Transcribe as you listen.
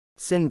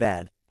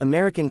Sinbad,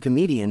 American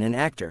comedian and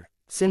actor.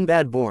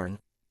 Sinbad born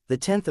the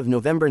 10th of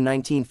November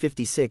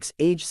 1956,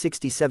 age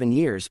 67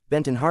 years,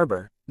 Benton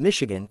Harbor,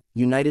 Michigan,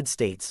 United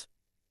States.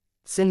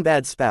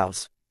 Sinbad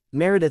spouse,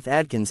 Meredith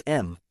Adkins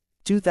M.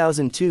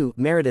 2002,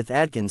 Meredith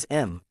Adkins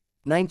M.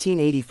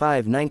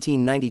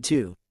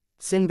 1985-1992.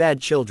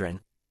 Sinbad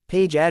children,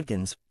 Paige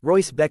Adkins,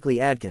 Royce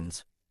Beckley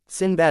Adkins.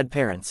 Sinbad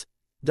parents,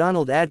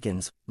 Donald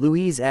Adkins,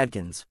 Louise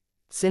Adkins.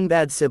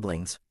 Sinbad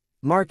siblings,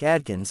 Mark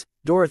Adkins,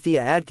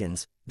 Dorothea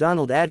Adkins,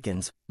 Donald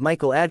Adkins,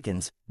 Michael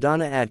Adkins,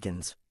 Donna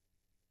Adkins.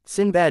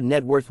 Sinbad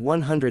net worth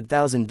 $100,000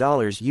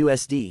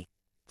 USD.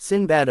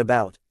 Sinbad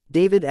About,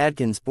 David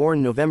Adkins,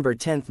 born November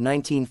 10,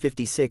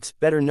 1956,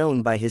 better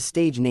known by his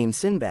stage name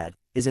Sinbad,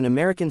 is an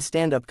American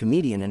stand-up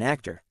comedian and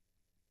actor.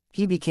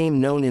 He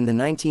became known in the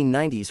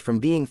 1990s from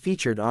being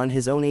featured on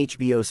his own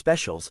HBO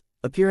specials,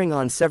 appearing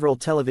on several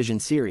television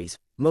series,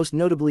 most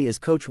notably as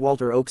Coach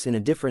Walter Oakes in A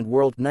Different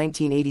World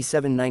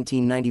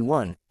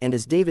 1987-1991, and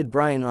as David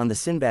Bryan on The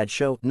Sinbad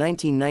Show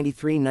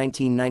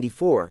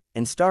 1993-1994,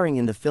 and starring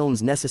in the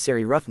films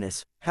Necessary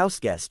Roughness,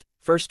 Houseguest,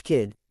 First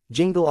Kid,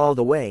 Jingle All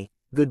the Way,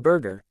 Good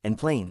Burger, and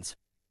Planes.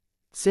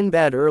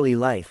 Sinbad early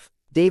life.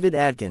 David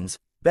Adkins,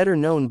 better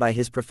known by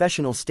his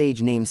professional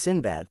stage name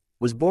Sinbad,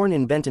 was born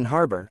in Benton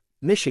Harbor,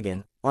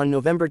 Michigan, on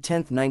November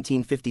 10,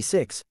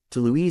 1956, to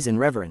Louise and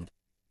Reverend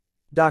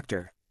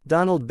Dr.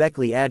 Donald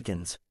Beckley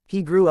Adkins.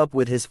 He grew up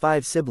with his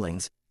 5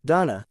 siblings,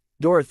 Donna,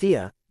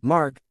 Dorothea,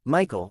 Mark,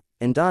 Michael,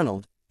 and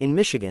Donald, in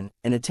Michigan,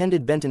 and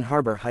attended Benton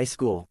Harbor High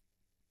School.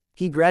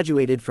 He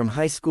graduated from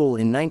high school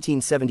in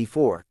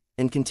 1974,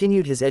 and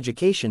continued his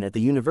education at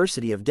the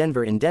University of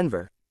Denver in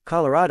Denver,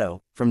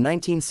 Colorado, from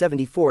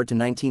 1974 to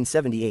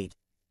 1978.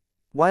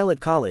 While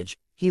at college,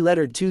 he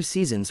lettered 2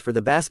 seasons for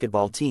the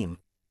basketball team.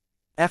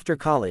 After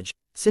college,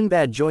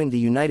 Sinbad joined the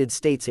United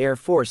States Air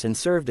Force and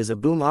served as a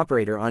boom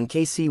operator on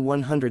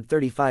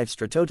KC-135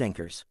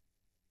 Stratotankers.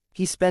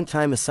 He spent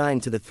time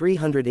assigned to the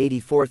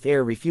 384th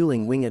Air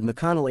Refueling Wing at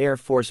McConnell Air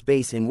Force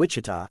Base in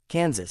Wichita,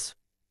 Kansas.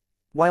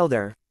 While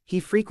there, he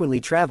frequently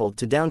traveled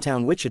to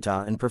downtown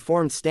Wichita and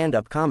performed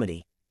stand-up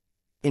comedy.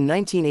 In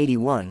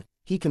 1981,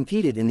 he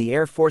competed in the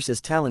Air Force's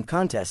talent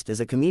contest as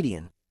a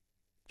comedian.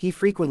 He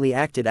frequently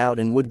acted out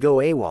and would go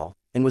AWOL,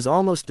 and was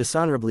almost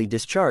dishonorably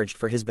discharged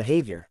for his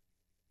behavior.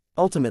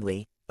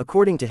 Ultimately,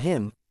 according to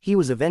him, he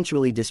was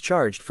eventually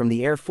discharged from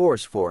the Air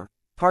Force for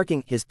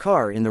parking his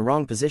car in the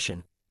wrong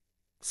position.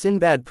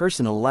 Sinbad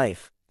personal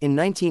life. In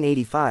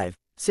 1985,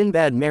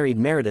 Sinbad married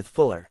Meredith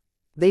Fuller.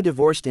 They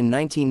divorced in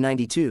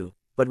 1992,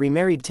 but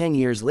remarried 10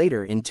 years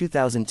later in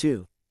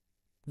 2002.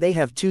 They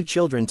have 2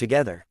 children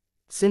together.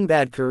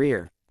 Sinbad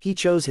career. He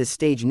chose his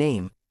stage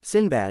name,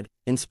 Sinbad,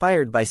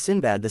 inspired by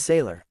Sinbad the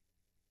Sailor.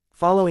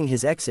 Following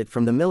his exit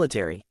from the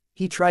military,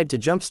 he tried to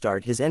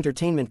jumpstart his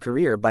entertainment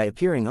career by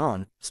appearing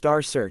on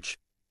Star Search.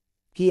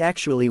 He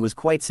actually was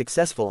quite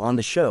successful on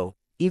the show,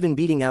 even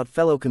beating out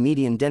fellow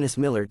comedian Dennis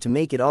Miller to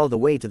make it all the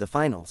way to the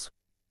finals.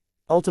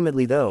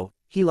 Ultimately though,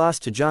 he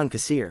lost to John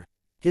Kassir.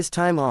 His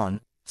time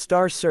on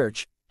Star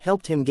Search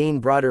helped him gain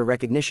broader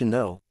recognition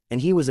though, and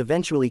he was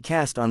eventually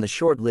cast on the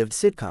short-lived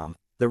sitcom,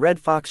 The Red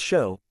Fox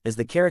Show, as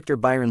the character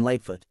Byron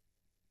Lightfoot.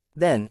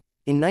 Then,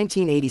 in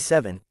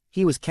 1987,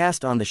 he was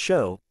cast on the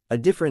show, A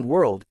Different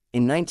World,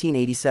 in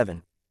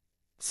 1987.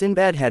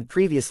 Sinbad had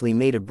previously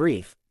made a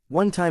brief,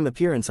 one-time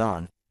appearance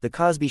on The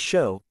Cosby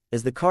Show,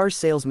 as the car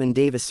salesman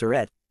Davis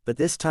Surratt, but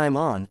this time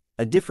on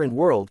A Different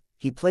World,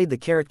 he played the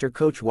character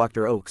Coach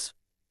Walter Oakes.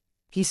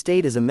 He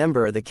stayed as a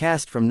member of the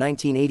cast from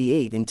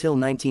 1988 until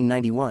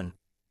 1991.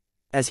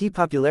 As his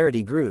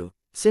popularity grew,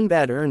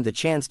 Sinbad earned the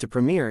chance to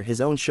premiere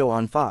his own show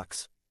on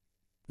Fox.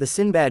 The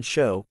Sinbad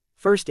Show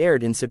first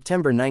aired in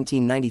September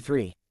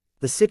 1993.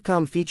 The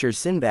sitcom features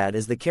Sinbad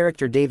as the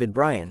character David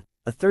Bryan,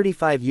 a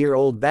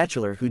 35-year-old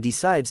bachelor who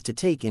decides to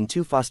take in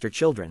 2 foster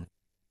children.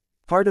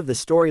 Part of the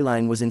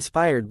storyline was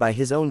inspired by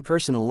his own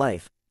personal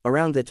life.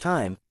 Around that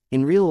time,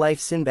 in real life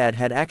Sinbad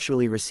had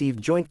actually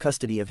received joint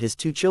custody of his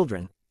 2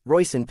 children,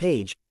 Royce and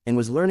Paige, and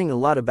was learning a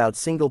lot about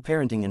single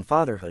parenting and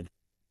fatherhood.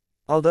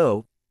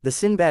 Although The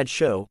Sinbad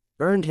Show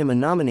earned him a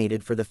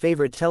nominated for the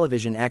Favorite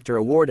Television Actor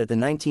Award at the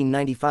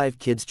 1995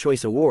 Kids'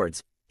 Choice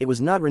Awards, it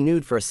was not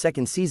renewed for a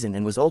second season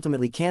and was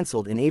ultimately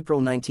cancelled in April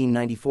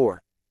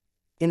 1994.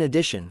 In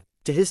addition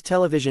to his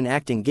television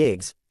acting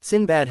gigs,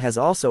 Sinbad has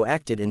also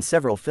acted in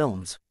several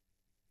films.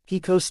 He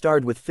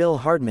co-starred with Phil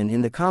Hartman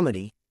in the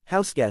comedy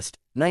Houseguest,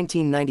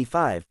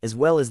 1995, as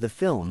well as the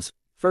films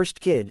First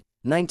Kid,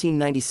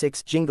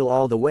 1996, Jingle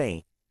All the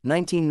Way,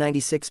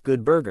 1996,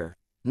 Good Burger,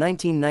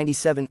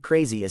 1997,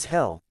 Crazy as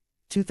Hell,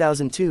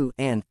 2002,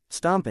 and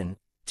Stompin',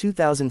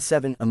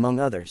 2007, among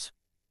others.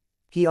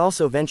 He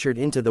also ventured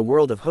into the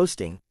world of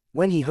hosting,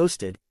 when he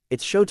hosted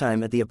It's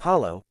Showtime at the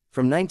Apollo,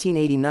 from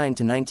 1989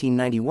 to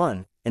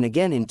 1991, and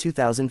again in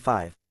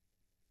 2005.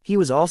 He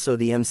was also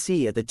the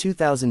MC at the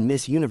 2000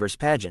 Miss Universe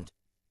pageant.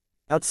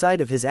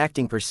 Outside of his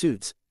acting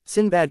pursuits,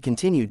 Sinbad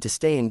continued to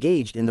stay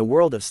engaged in the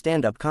world of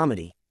stand-up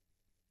comedy.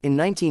 In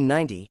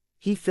 1990,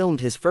 he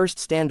filmed his first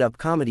stand-up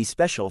comedy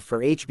special for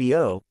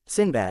HBO,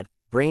 Sinbad,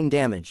 Brain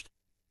Damaged.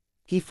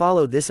 He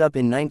followed this up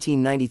in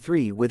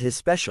 1993 with his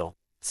special,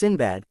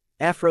 Sinbad,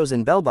 Afros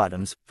and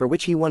Bell-Bottoms, for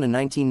which he won a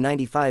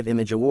 1995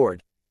 Image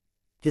Award.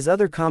 His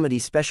other comedy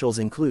specials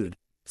include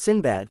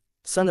Sinbad,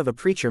 Son of a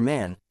Preacher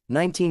Man,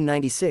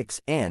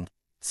 1996, and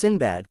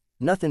Sinbad,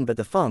 Nothin' But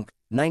the Funk,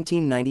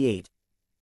 1998.